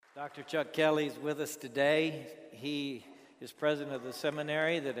Dr. Chuck Kelly is with us today. He is president of the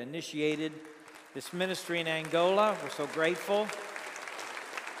seminary that initiated this ministry in Angola. We're so grateful.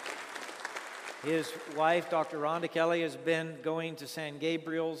 His wife, Dr. Rhonda Kelly, has been going to San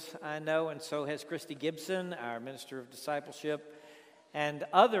Gabriel's, I know, and so has Christy Gibson, our minister of discipleship. And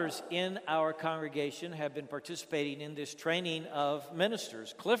others in our congregation have been participating in this training of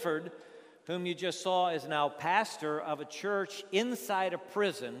ministers. Clifford, whom you just saw, is now pastor of a church inside a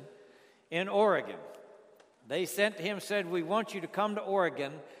prison in Oregon. They sent him, said, "We want you to come to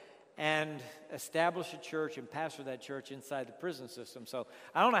Oregon and establish a church and pastor that church inside the prison system." So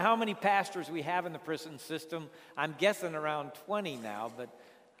I don't know how many pastors we have in the prison system. I'm guessing around 20 now, but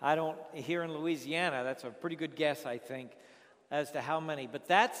I don't, here in Louisiana, that's a pretty good guess, I think, as to how many. But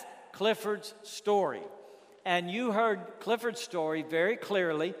that's Clifford's story. And you heard Clifford's story very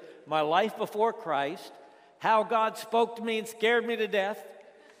clearly, my life before Christ, how God spoke to me and scared me to death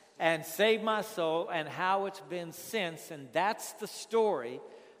and saved my soul, and how it's been since. And that's the story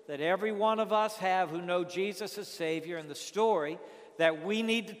that every one of us have who know Jesus as Savior, and the story that we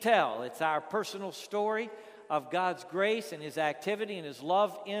need to tell. It's our personal story of God's grace and His activity and His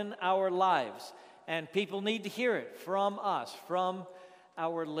love in our lives. And people need to hear it from us, from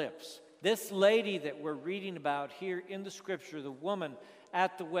our lips. This lady that we're reading about here in the Scripture, the woman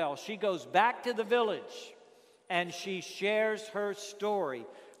at the well, she goes back to the village and she shares her story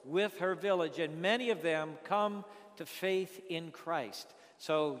with her village, and many of them come to faith in Christ.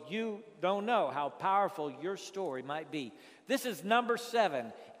 So you don't know how powerful your story might be. This is number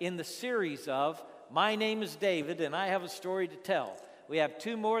 7 in the series of My Name is David, and I Have a Story to Tell. We have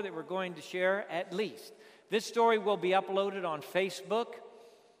 2 more that we're going to share at least. This story will be uploaded on Facebook,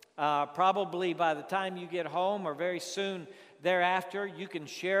 probably by the time you get home or very soon thereafter. You can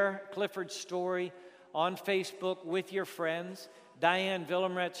share Clifford's story on Facebook with your friends. Diane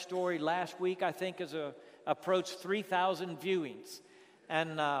Villemet's story last week, I think, has approached 3,000 viewings.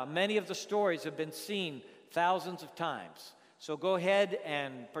 And many of the stories have been seen thousands of times. So go ahead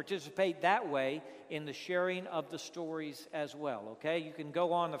and participate that way in the sharing of the stories as well, okay? You can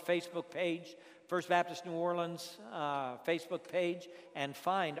go on the Facebook page, First Baptist New Orleans Facebook page, and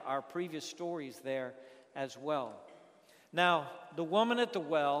find our previous stories there as well. Now, the woman at the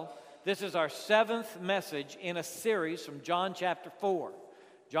well, this is our 7th message in a series from John chapter 4.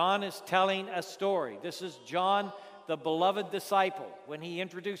 John is telling a story. This is John, the beloved disciple. When he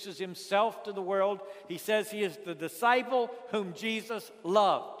introduces himself to the world, he says he is the disciple whom Jesus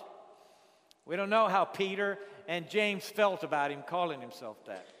loved. We don't know how Peter and James felt about him calling himself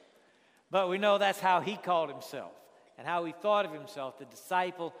that. But we know that's how he called himself and how he thought of himself, the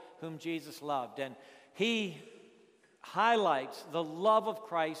disciple whom Jesus loved. And he highlights the love of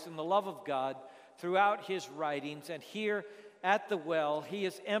Christ and the love of God throughout his writings. And here at the well, he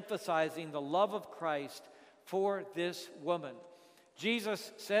is emphasizing the love of Christ for this woman.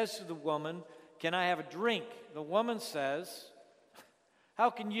 Jesus says to the woman, "Can I have a drink?" The woman says,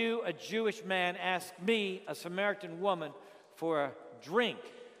 "How can you, a Jewish man, ask me, a Samaritan woman, for a drink?"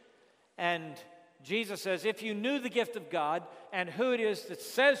 And Jesus says, "If you knew the gift of God and who it is that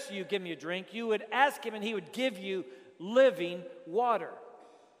says to you, 'Give me a drink,' you would ask him and he would give you living water."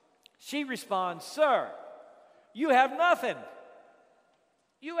 She responds, "Sir, you have nothing.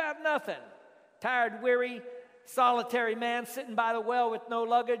 You have nothing. Tired, weary, solitary man sitting by the well with no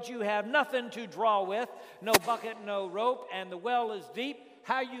luggage. You have nothing to draw with, no bucket, no rope, and the well is deep.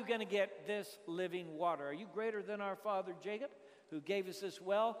 How are you going to get this living water? Are you greater than our father Jacob, who gave us this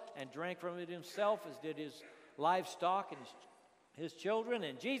well and drank from it himself, as did his livestock and his children?"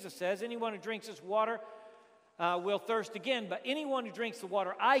 And Jesus says, "Anyone who drinks this water will thirst again, but anyone who drinks the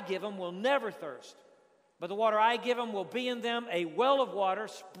water I give him will never thirst. But the water I give him will be in them a well of water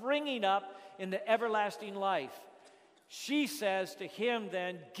springing up into everlasting life." She says to him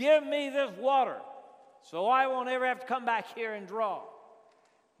then, "Give me this water so I won't ever have to come back here and draw."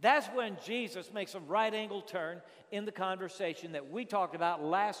 That's when Jesus makes a right angle turn in the conversation that we talked about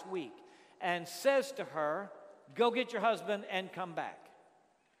last week and says to her, "Go get your husband and come back."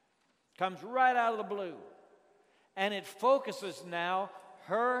 Comes right out of the blue. And it focuses now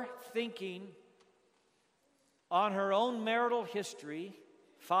her thinking on her own marital history,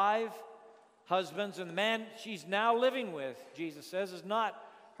 5 husbands, and the man she's now living with, Jesus says, is not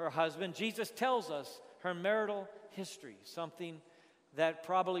her husband. Jesus tells us her marital history, something that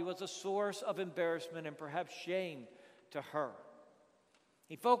probably was a source of embarrassment and perhaps shame to her.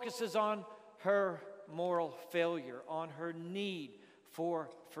 He focuses on her moral failure, on her need for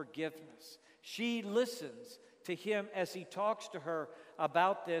forgiveness. She listens to him as he talks to her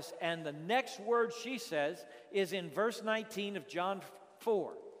about this, and the next word she says is in verse 19 of John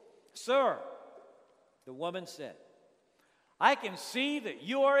 4. "Sir," the woman said, "I can see that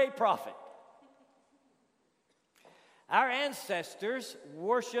you are a prophet. Our ancestors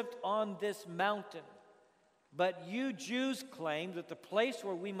worshipped on this mountain, but you Jews claim that the place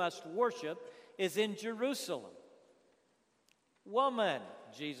where we must worship is in Jerusalem." "Woman,"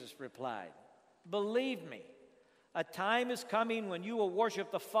 Jesus replied, "believe me, a time is coming when you will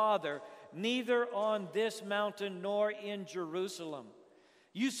worship the Father neither on this mountain nor in Jerusalem.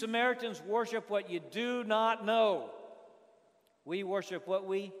 You Samaritans worship what you do not know. We worship what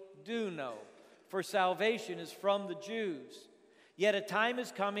we do know, for salvation is from the Jews. Yet a time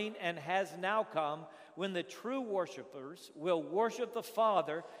is coming and has now come when the true worshipers will worship the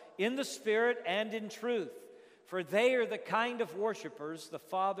Father in the Spirit and in truth, for they are the kind of worshipers the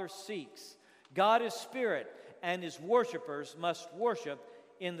Father seeks. God is Spirit, and His worshipers must worship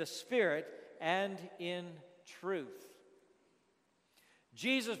in the Spirit and in truth."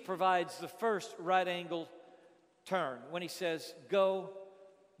 Jesus provides the first right-angle turn when He says, "Go,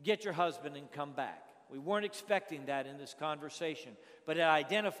 get your husband and come back." We weren't expecting that in this conversation, but it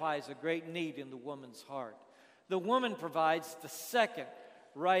identifies a great need in the woman's heart. The woman provides the second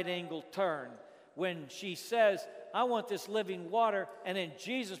right-angle turn when she says, "I want this living water," and then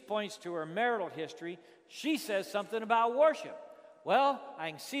Jesus points to her marital history. She says something about worship. "Well, I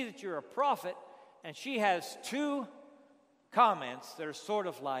can see that you're a prophet," and she has two comments that are sort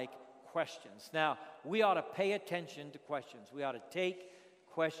of like questions. Now, we ought to pay attention to questions. We ought to take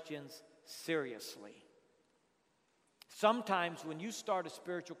questions seriously. Sometimes when you start a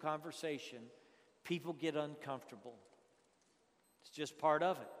spiritual conversation, people get uncomfortable. It's just part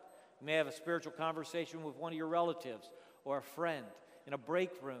of it. You may have a spiritual conversation with one of your relatives or a friend in a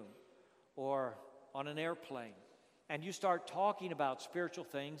break room or on an airplane, and you start talking about spiritual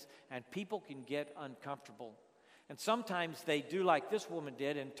things, and people can get uncomfortable. And sometimes they do like this woman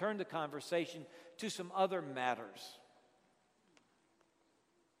did and turn the conversation to some other matters.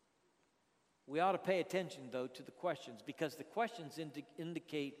 We ought to pay attention, though, to the questions, because the questions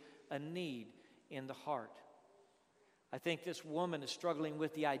indicate a need in the heart. I think this woman is struggling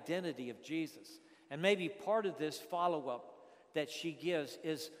with the identity of Jesus. And maybe part of this follow-up that she gives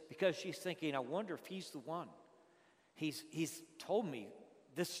is because she's thinking, "I wonder if He's the one. He's told me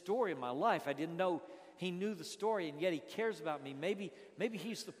this story in my life. I didn't know He knew the story, and yet He cares about me. Maybe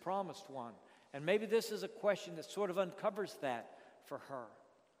He's the promised one." And maybe this is a question that sort of uncovers that for her.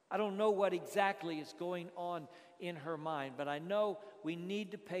 I don't know what exactly is going on in her mind, but I know we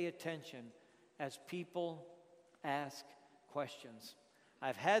need to pay attention as people ask questions.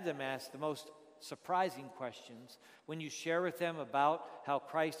 I've had them ask the most surprising questions. When you share with them about how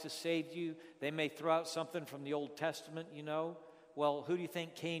Christ has saved you, they may throw out something from the Old Testament, Well, who do you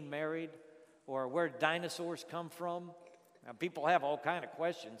think Cain married? Or where did dinosaurs come from? Now, people have all kinds of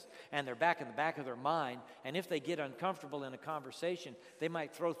questions, and they're back in the back of their mind. And if they get uncomfortable in a conversation, they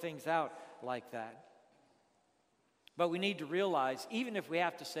might throw things out like that. But we need to realize, even if we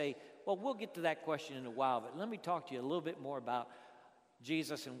have to say, "Well, we'll get to that question in a while, but let me talk to you a little bit more about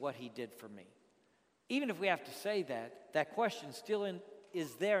Jesus and what He did for me." Even if we have to say that, that question still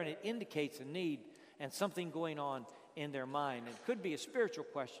is there, and it indicates a need and something going on in their mind. It could be a spiritual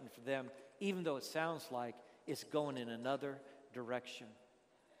question for them, even though it sounds like it's going in another direction.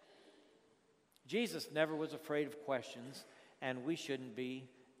 Jesus never was afraid of questions, and we shouldn't be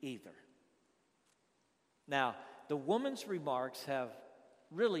either. Now, the woman's remarks have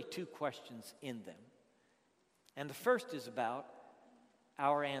really two questions in them. And the first is about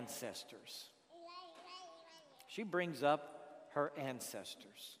our ancestors. She brings up her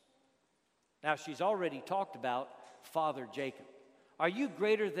ancestors. Now, she's already talked about Father Jacob. Are you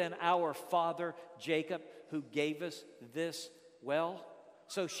greater than our father Jacob, who gave us this well?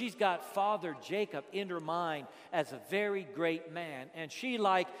 So she's got Father Jacob in her mind as a very great man. And she,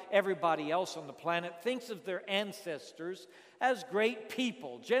 like everybody else on the planet, thinks of their ancestors as great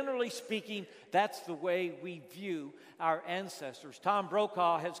people. Generally speaking, that's the way we view our ancestors. Tom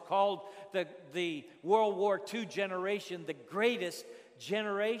Brokaw has called the World War II generation the greatest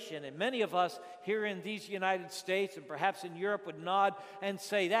generation. And many of us here in these United States and perhaps in Europe would nod and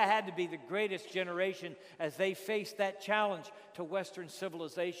say that had to be the greatest generation as they faced that challenge to Western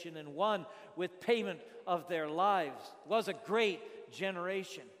civilization and won with payment of their lives. It was a great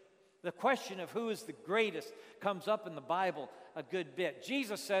generation. The question of who is the greatest comes up in the Bible a good bit.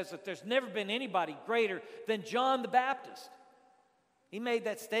 Jesus says that there's never been anybody greater than John the Baptist. He made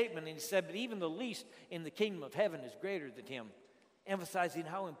that statement and he said, but even the least in the kingdom of heaven is greater than him, emphasizing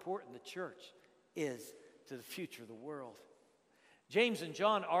how important the church is to the future of the world. James and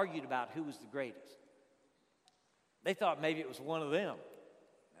John argued about who was the greatest. They thought maybe it was one of them.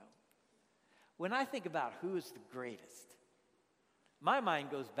 No, When I think about who is the greatest, my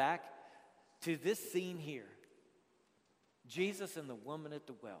mind goes back to this scene here. Jesus and the woman at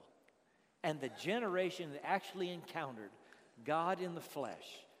the well, and the generation that actually encountered God in the flesh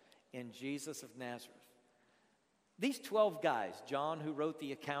in Jesus of Nazareth. These 12 guys, John, who wrote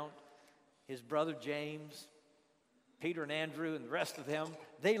the account, his brother James, Peter and Andrew, and the rest of them,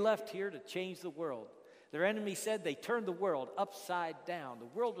 they left here to change the world. Their enemy said they turned the world upside down.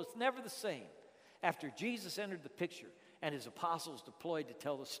 The world was never the same after Jesus entered the picture and his apostles deployed to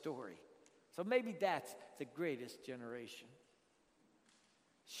tell the story. So maybe that's the greatest generation.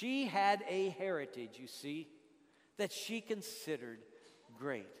 She had a heritage, you see, that she considered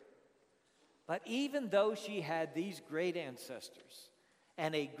great. But even though she had these great ancestors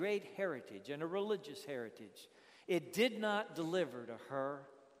and a great heritage and a religious heritage, it did not deliver to her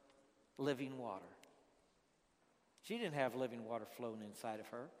living water. She didn't have living water flowing inside of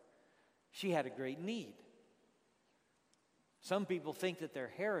her. She had a great need. Some people think that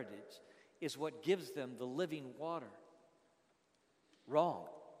their heritage is what gives them the living water. Wrong.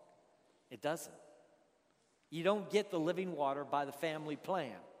 It doesn't. You don't get the living water by the family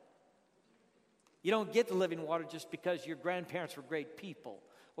plan. You don't get the living water just because your grandparents were great people,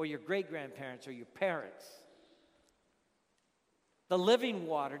 or your great-grandparents, or your parents. The living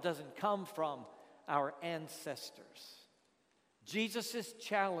water doesn't come from our ancestors. Jesus is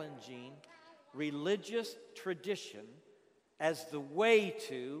challenging religious tradition as the way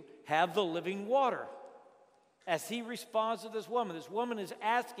to have the living water. As he responds to this woman is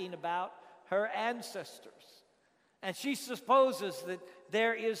asking about her ancestors. And she supposes that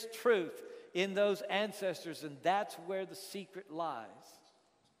there is truth in those ancestors, and that's where the secret lies.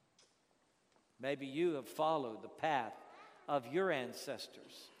 Maybe you have followed the path of your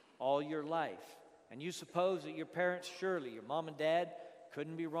ancestors all your life, and you suppose that your parents, surely your mom and dad,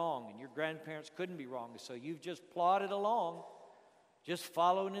 couldn't be wrong, and your grandparents couldn't be wrong, so you've just plodded along, just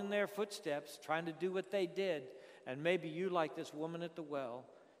following in their footsteps, trying to do what they did. And maybe you, like this woman at the well,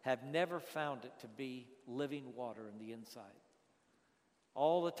 have never found it to be living water in the inside.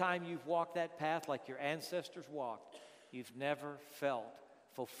 All the time you've walked that path like your ancestors walked, you've never felt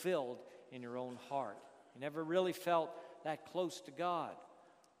fulfilled in your own heart. You never really felt that close to God,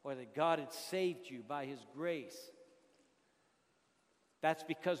 or that God had saved you by his grace. That's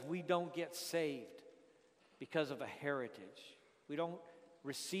because we don't get saved because of a heritage. We don't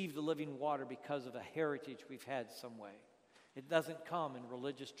receive the living water because of a heritage we've had some way. It doesn't come in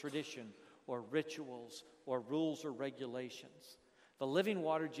religious tradition or rituals or rules or regulations. The living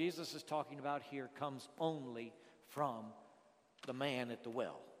water Jesus is talking about here comes only from the man at the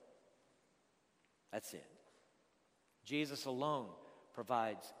well. That's it. Jesus alone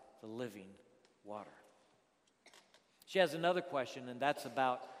provides the living water. She has another question, and that's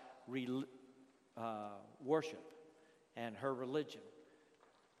about worship and her religion.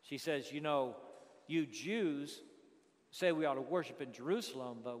 She says, you Jews say we ought to worship in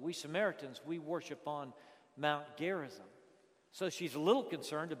Jerusalem, but we Samaritans, we worship on Mount Gerizim. So she's a little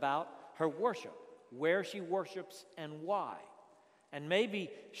concerned about her worship, where she worships and why. And maybe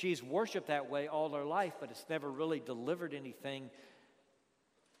she's worshiped that way all her life, but it's never really delivered anything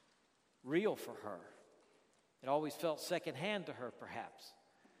real for her. It always felt secondhand to her, perhaps.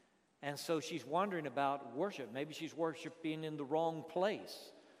 And so she's wondering about worship. Maybe she's worshiping in the wrong place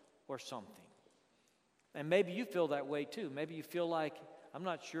or something. And maybe you feel that way too. Maybe you feel like, I'm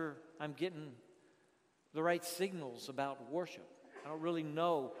not sure I'm getting the right signals about worship. I don't really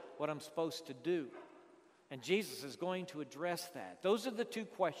know what I'm supposed to do. And Jesus is going to address that. Those are the two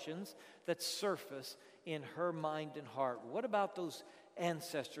questions that surface in her mind and heart. What about those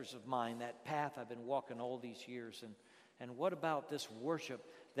ancestors of mine, that path I've been walking all these years? And what about this worship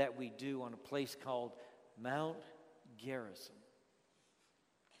that we do on a place called Mount Gerizim?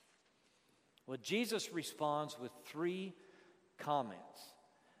 Well, Jesus responds with 3 comments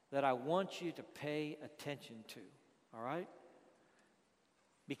that I want you to pay attention to, all right?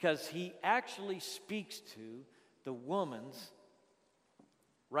 Because he actually speaks to the woman's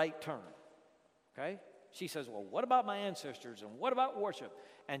right turn, okay? She says, well, what about my ancestors and what about worship?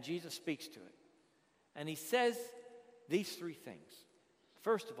 And Jesus speaks to it. And he says these 3 things.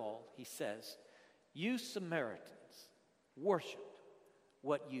 First of all, he says, you Samaritans worship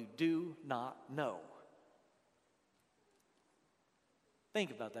what you do not know.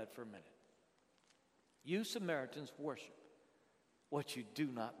 Think about that for a minute. You Samaritans worship what you do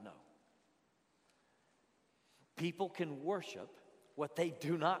not know. People can worship what they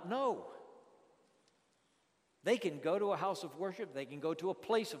do not know. They can go to a house of worship. They can go to a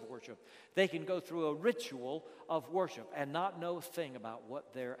place of worship. They can go through a ritual of worship and not know a thing about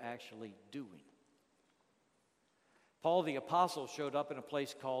what they're actually doing. Paul the Apostle showed up in a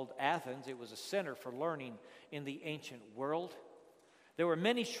place called Athens. It was a center for learning in the ancient world. There were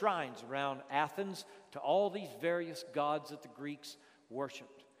many shrines around Athens to all these various gods that the Greeks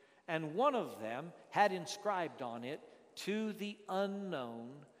worshiped. And one of them had inscribed on it, "To the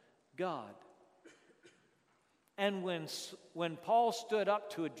unknown God." And when Paul stood up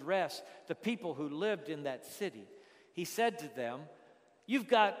to address the people who lived in that city, he said to them, "You've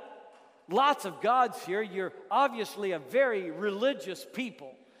got lots of gods here. You're obviously a very religious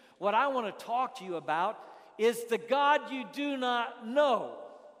people. What I want to talk to you about is the God you do not know,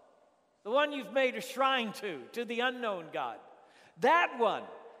 the one you've made a shrine to the unknown God, that one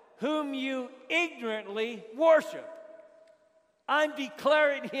whom you ignorantly worship. I'm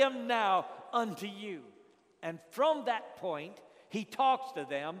declaring him now unto you." And from that point, he talks to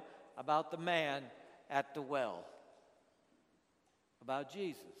them about the man at the well, about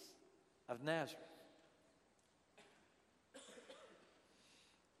Jesus of Nazareth.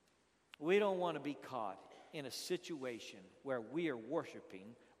 We don't want to be caught in a situation where we are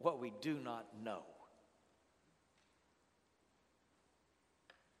worshiping what we do not know.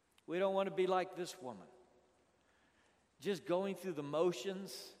 We don't want to be like this woman, just going through the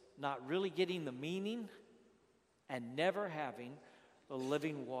motions, not really getting the meaning, and never having the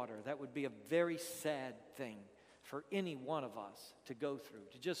living water. That would be a very sad thing for any one of us to go through,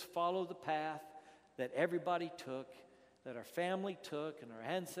 to just follow the path that everybody took, that our family took and our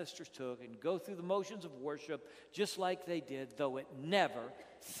ancestors took, and go through the motions of worship just like they did, though it never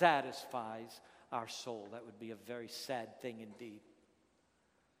satisfies our soul. That would be a very sad thing indeed.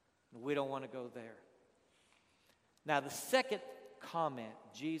 We don't want to go there. Now, the second comment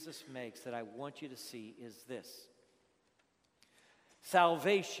Jesus makes that I want you to see is this: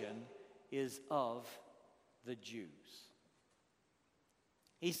 salvation is of the Jews.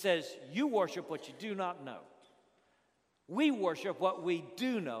 He says, you worship what you do not know. We worship what we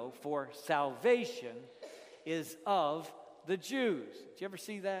do know, for salvation is of the Jews. Did you ever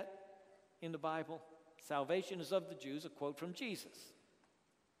see that in the Bible? Salvation is of the Jews, a quote from Jesus.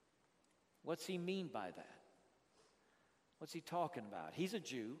 What's he mean by that? What's he talking about? He's a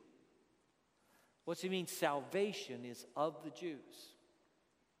Jew. What's he mean? Salvation is of the Jews.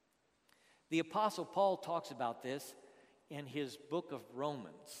 The Apostle Paul talks about this in his book of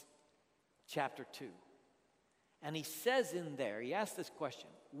Romans, chapter 2. And he says in there, he asks this question: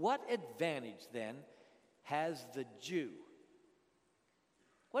 what advantage then has the Jew?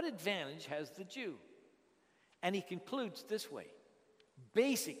 What advantage has the Jew? And he concludes this way: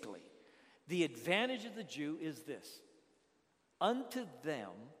 basically, the advantage of the Jew is this: unto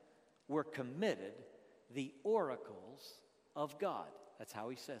them were committed the oracles of God. That's how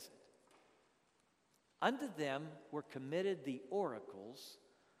he says it. Unto them were committed the oracles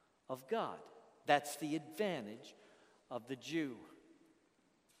of God. That's the advantage of the Jew.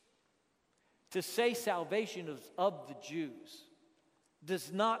 To say salvation is of the Jews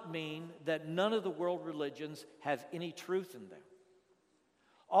does not mean that none of the world religions have any truth in them.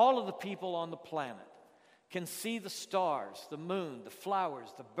 All of the people on the planet can see the stars, the moon, the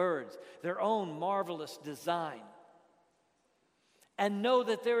flowers, the birds, their own marvelous design, and know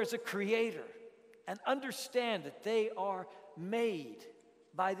that there is a creator, and understand that they are made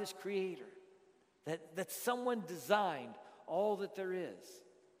by this creator, that someone designed all that there is.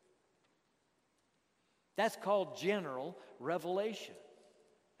 That's called general revelation.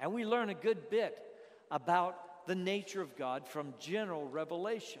 And we learn a good bit about the nature of God from general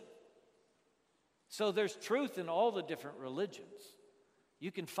revelation. So there's truth in all the different religions.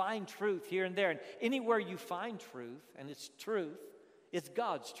 You can find truth here and there. And anywhere you find truth, and it's truth, it's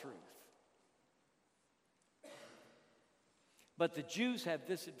God's truth. But the Jews have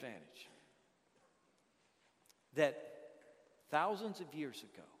this advantage, that thousands of years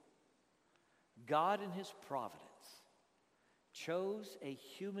ago, God in his providence chose a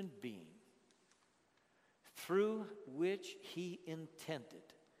human being through which he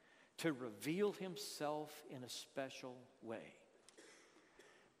intended to reveal himself in a special way.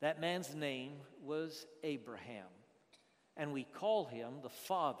 That man's name was Abraham, and we call him the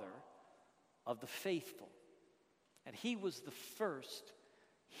father of the faithful. And he was the first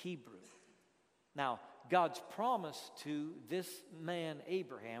Hebrew. Now, God's promise to this man,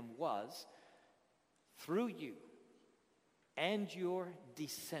 Abraham, was, through you and your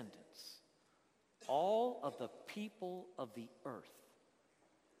descendants, all of the people of the earth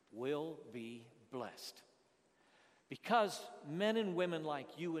will be blessed. Because men and women like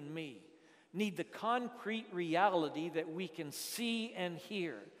you and me need the concrete reality that we can see and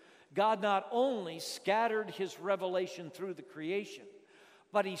hear. God not only scattered his revelation through the creation,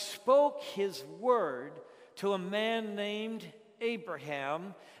 but he spoke his word to a man named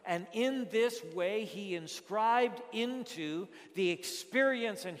Abraham, and in this way he inscribed into the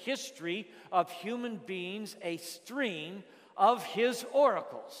experience and history of human beings a stream of his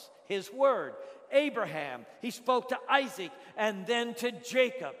oracles, his word. Abraham, he spoke to Isaac, and then to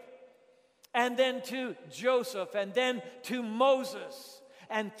Jacob, and then to Joseph, and then to Moses.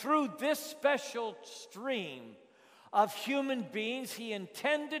 And through this special stream of human beings, he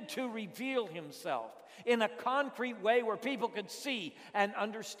intended to reveal himself in a concrete way where people could see and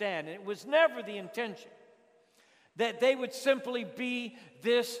understand. And it was never the intention that they would simply be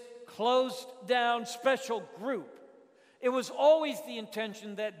this closed down special group. It was always the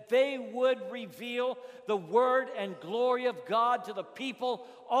intention that they would reveal the word and glory of God to the people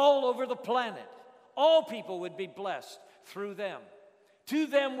all over the planet. All people would be blessed through them. To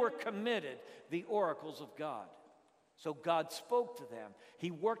them were committed the oracles of God. So God spoke to them. He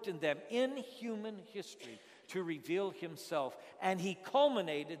worked in them in human history to reveal himself. And he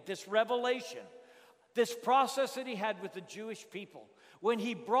culminated this revelation, this process that he had with the Jewish people, when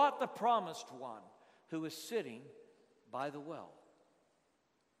he brought the promised one who was sitting by the well.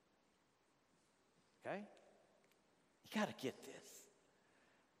 Okay? You got to get this.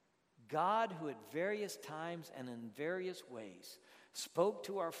 God, who at various times and in various ways spoke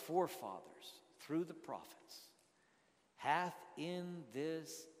to our forefathers through the prophets, hath in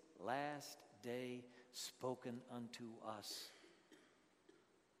this last day spoken unto us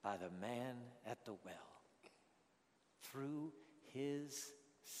by the man at the well, through his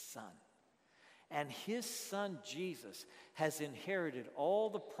Son. And his Son, Jesus, has inherited all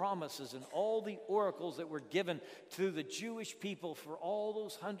the promises and all the oracles that were given to the Jewish people for all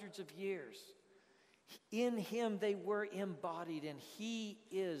those hundreds of years. In him they were embodied, and he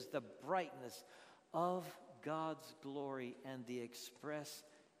is the brightness of God's glory and the express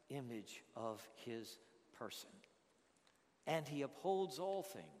image of his person. And he upholds all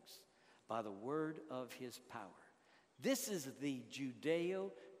things by the word of his power. This is the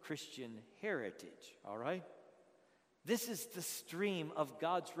Judeo-Christian heritage, all right? This is the stream of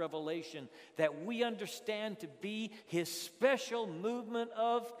God's revelation that we understand to be his special movement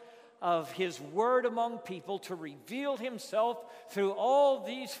of his word among people to reveal himself through all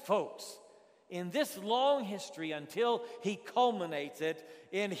these folks in this long history until he culminates it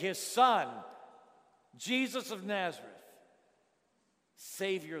in his Son, Jesus of Nazareth,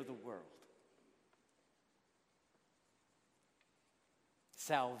 Savior of the world.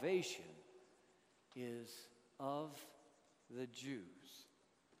 Salvation is of the Jews,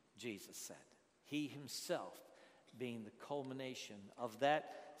 Jesus said. He himself being the culmination of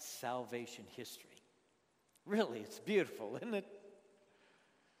that salvation history. Really, it's beautiful, isn't it?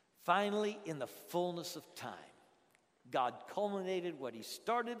 Finally, in the fullness of time, God culminated what he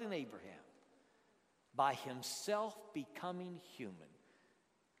started in Abraham by himself becoming human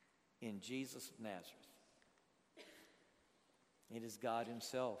in Jesus of Nazareth. It is God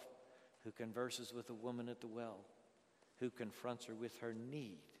himself who converses with the woman at the well, who confronts her with her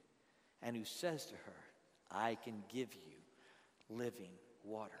need, and who says to her, I can give you living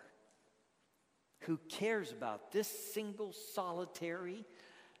water. Who cares about this single solitary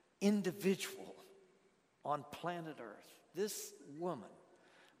individual on planet Earth, this woman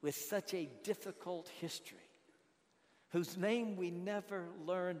with such a difficult history, whose name we never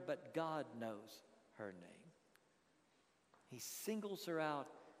learned, but God knows her name. He singles her out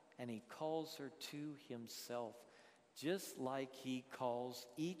and he calls her to himself, just like he calls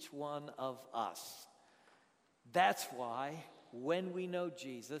each one of us. That's why when we know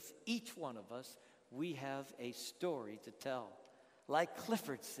Jesus, each one of us, we have a story to tell. Like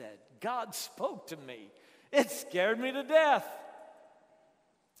Clifford said, God spoke to me. It scared me to death.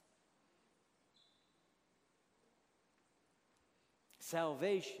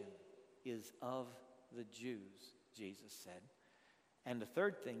 Salvation is of the Jews, Jesus said. And the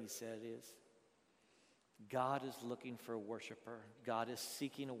third thing he said is, God is looking for a worshiper. God is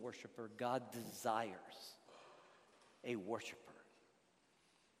seeking a worshiper. God desires a worshiper.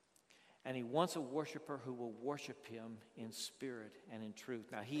 And he wants a worshiper who will worship him in spirit and in truth.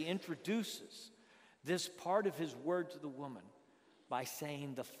 Now, he introduces this part of his word to the woman by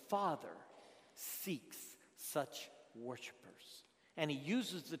saying the Father seeks such worshipers. And he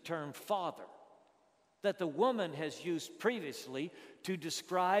uses the term Father that the woman has used previously to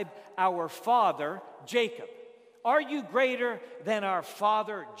describe our father, Jacob. Are you greater than our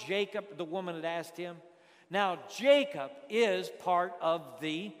father, Jacob? The woman had asked him. Now, Jacob is part of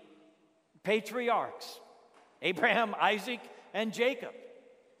the patriarchs, Abraham, Isaac, and Jacob.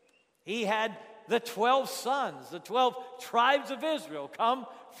 He had the 12 sons, the 12 tribes of Israel come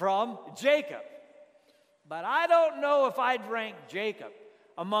from Jacob. But I don't know if I'd rank Jacob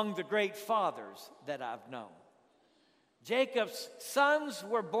among the great fathers that I've known. Jacob's sons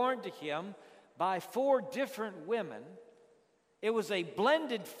were born to him by 4 different women. It was a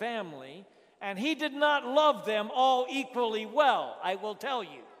blended family, and he did not love them all equally well, I will tell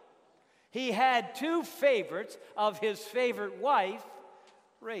you. He had 2 favorites of his favorite wife,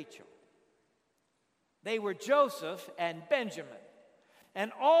 Rachel. They were Joseph and Benjamin.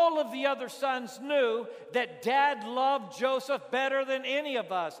 And all of the other sons knew that Dad loved Joseph better than any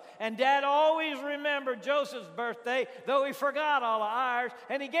of us. And Dad always remembered Joseph's birthday, though he forgot all of ours.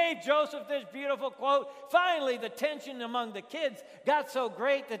 And he gave Joseph this beautiful quote. Finally, the tension among the kids got so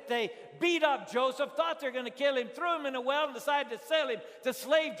great that they beat up Joseph, thought they were going to kill him, threw him in a well, and decided to sell him to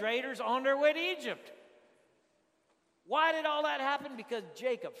slave traders on their way to Egypt. Why did all that happen? Because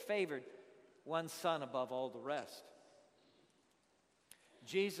Jacob favored one son above all the rest.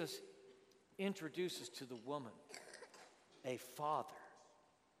 Jesus introduces to the woman a father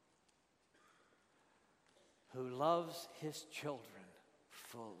who loves his children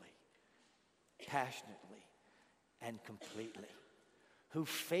fully, passionately, and completely, who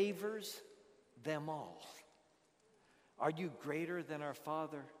favors them all. Are you greater than our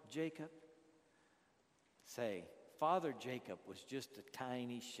father Jacob? Say, Father Jacob was just a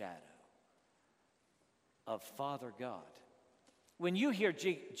tiny shadow of Father God. When you hear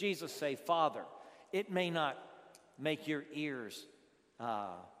Jesus say Father, it may not make your ears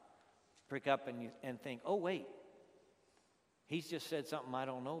prick up and think, oh, wait, he's just said something I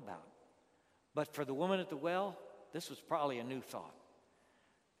don't know about. But for the woman at the well, this was probably a new thought.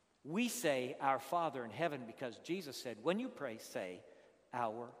 We say our Father in heaven because Jesus said, when you pray, say,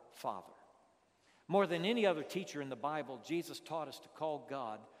 our Father. More than any other teacher in the Bible, Jesus taught us to call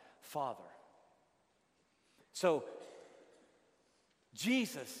God Father. So,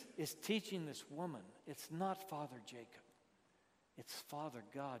 Jesus is teaching this woman, it's not Father Jacob. It's Father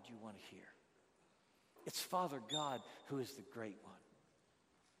God you want to hear. It's Father God who is the great one.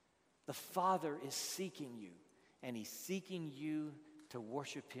 The Father is seeking you, and he's seeking you to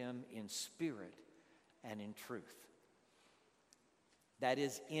worship him in spirit and in truth. That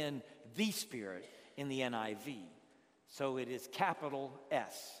is in the Spirit in the NIV. So it is capital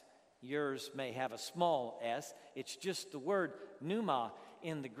S. Yours may have a small s. It's just the word pneuma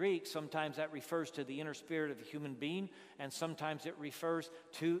in the Greek. Sometimes that refers to the inner spirit of a human being, and sometimes it refers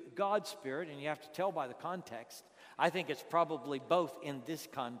to God's Spirit, and you have to tell by the context. I think it's probably both in this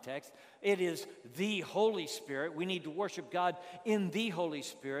context. It is the Holy Spirit. We need to worship God in the Holy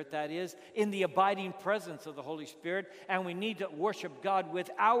Spirit, that is, in the abiding presence of the Holy Spirit, and we need to worship God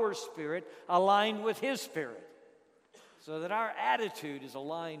with our spirit aligned with his Spirit, so that our attitude is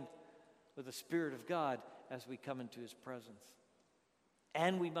aligned with the Spirit of God as we come into his presence.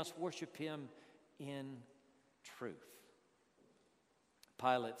 And we must worship him in truth.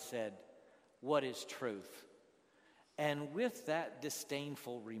 Pilate said, "What is truth?" And with that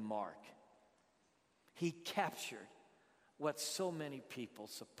disdainful remark, he captured what so many people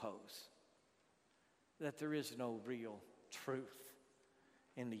suppose, that there is no real truth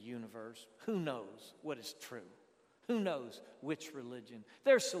in the universe. Who knows what is true? Who knows which religion?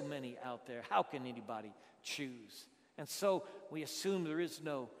 There's so many out there. How can anybody choose? And so we assume there is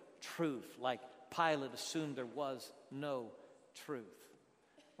no truth, like Pilate assumed there was no truth.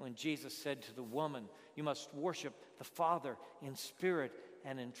 When Jesus said to the woman, you must worship the Father in spirit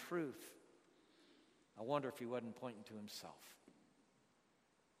and in truth, I wonder if he wasn't pointing to himself.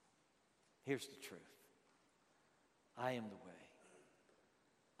 Here's the truth. I am the way.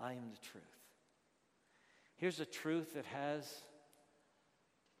 I am the truth. Here's a truth that has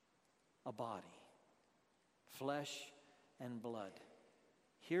a body, flesh and blood.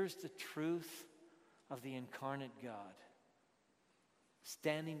 Here's the truth of the incarnate God.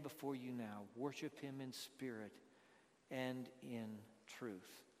 Standing before you now, worship him in spirit and in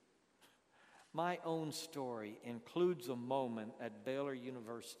truth. My own story includes a moment at Baylor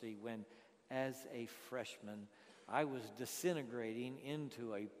University when, as a freshman, I was disintegrating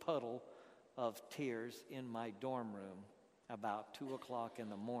into a puddle of tears in my dorm room about 2 o'clock in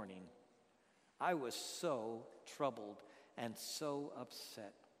the morning. I was so troubled and so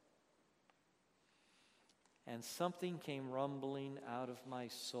upset. And something came rumbling out of my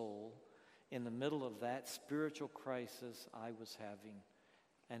soul in the middle of that spiritual crisis I was having.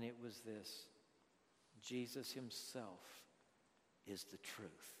 And it was this: Jesus himself is the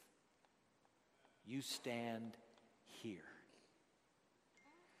truth. You stand here.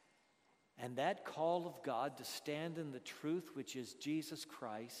 And that call of God to stand in the truth, which is Jesus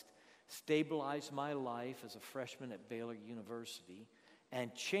Christ, stabilized my life as a freshman at Baylor University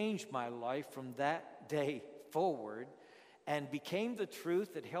and changed my life from that day forward and became the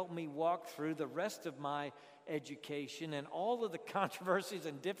truth that helped me walk through the rest of my education and all of the controversies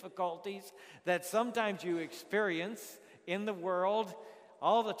and difficulties that sometimes you experience in the world,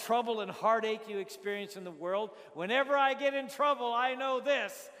 all the trouble and heartache you experience in the world. Whenever I get in trouble, I know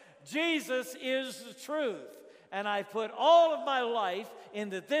this: Jesus is the truth. And I put all of my life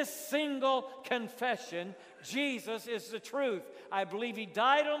into this single confession: Jesus is the truth. I believe He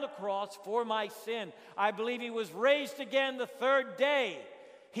died on the cross for my sin. I believe He was raised again the third day.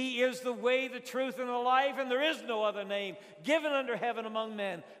 He is the way, the truth, and the life, and there is no other name given under heaven among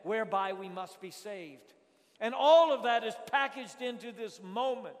men whereby we must be saved. And all of that is packaged into this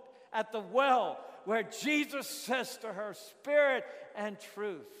moment at the well where Jesus says to her, Spirit and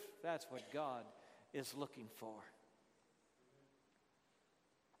truth. That's what God is looking for.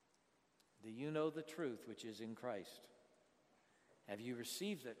 Do you know the truth which is in Christ? Have you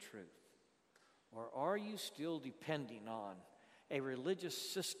received that truth? Or are you still depending on a religious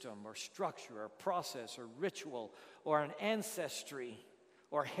system or structure or process or ritual or an ancestry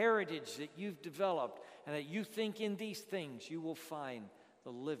or heritage that you've developed, and that you think in these things you will find the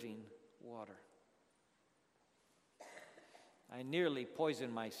living water? I nearly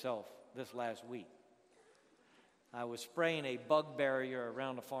poisoned myself this last week. I was spraying a bug barrier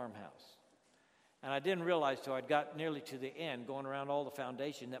around a farmhouse. And I didn't realize till I'd got nearly to the end, going around all the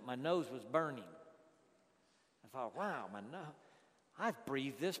foundation, that my nose was burning. I thought, wow, my nose, I've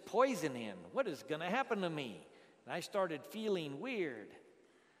breathed this poison in. What is going to happen to me? And I started feeling weird.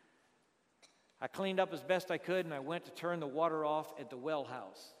 I cleaned up as best I could, and I went to turn the water off at the well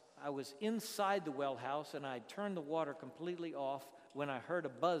house. I was inside the well house, and I turned the water completely off when I heard a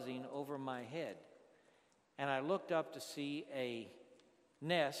buzzing over my head. And I looked up to see a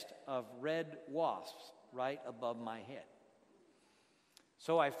nest of red wasps right above my head.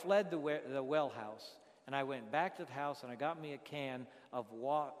 So I fled the well house, and I went back to the house, and I got me a can of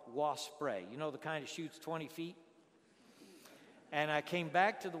wasp spray. You know, the kind that shoots 20 feet? And I came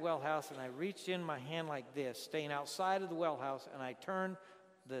back to the well house, and I reached in my hand like this, staying outside of the well house, and I turned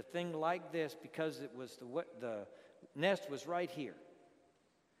the thing like this because it was the nest was right here.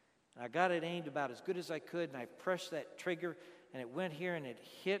 And I got it aimed about as good as I could, and I pressed that trigger, and it went here, and it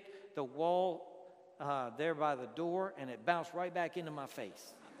hit the wall there by the door, and it bounced right back into my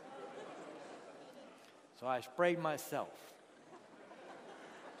face. So I sprayed myself.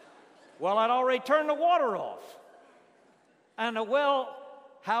 Well, I'd already turned the water off. And the well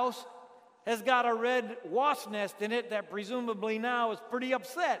house has got a red wasp nest in it that presumably now is pretty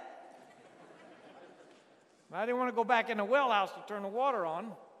upset. I didn't want to go back in the well house to turn the water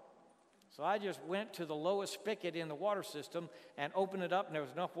on. So I just went to the lowest spigot in the water system and opened it up, and there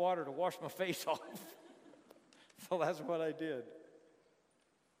was enough water to wash my face off. So that's what I did.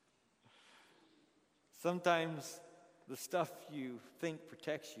 Sometimes the stuff you think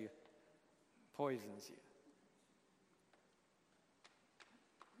protects you poisons you.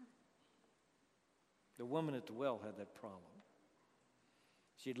 The woman at the well had that problem.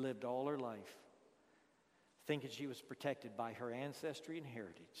 She'd lived all her life thinking she was protected by her ancestry and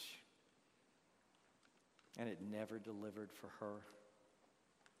heritage. And it never delivered for her.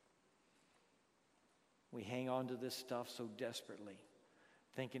 We hang on to this stuff so desperately,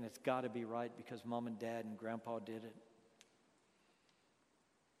 thinking it's got to be right because mom and dad and grandpa did it.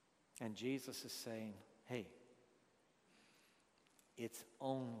 And Jesus is saying, hey, it's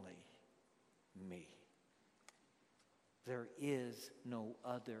only me. There is no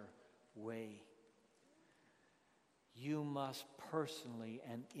other way. You must personally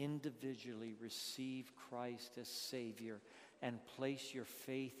and individually receive Christ as Savior and place your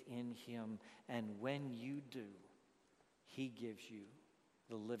faith in Him. And when you do, He gives you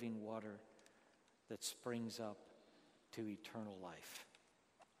the living water that springs up to eternal life.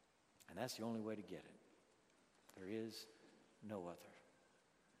 And that's the only way to get it. There is no other.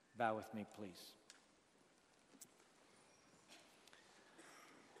 Bow with me, please.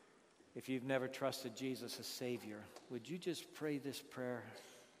 If you've never trusted Jesus as Savior, would you just pray this prayer,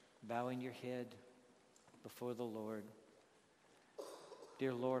 bowing your head before the Lord?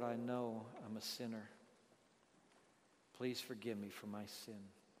 Dear Lord, I know I'm a sinner. Please forgive me for my sin.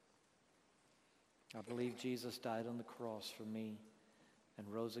 I believe Jesus died on the cross for me and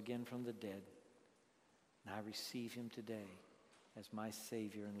rose again from the dead. And I receive Him today as my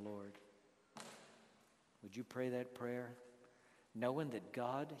Savior and Lord. Would you pray that prayer, knowing that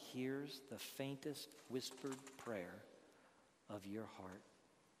God hears the faintest whispered prayer of your heart?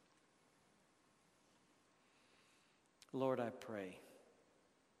 Lord, I pray,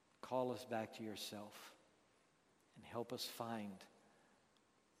 call us back to yourself and help us find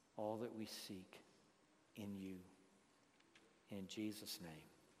all that we seek. in you. In Jesus' name,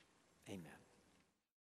 amen.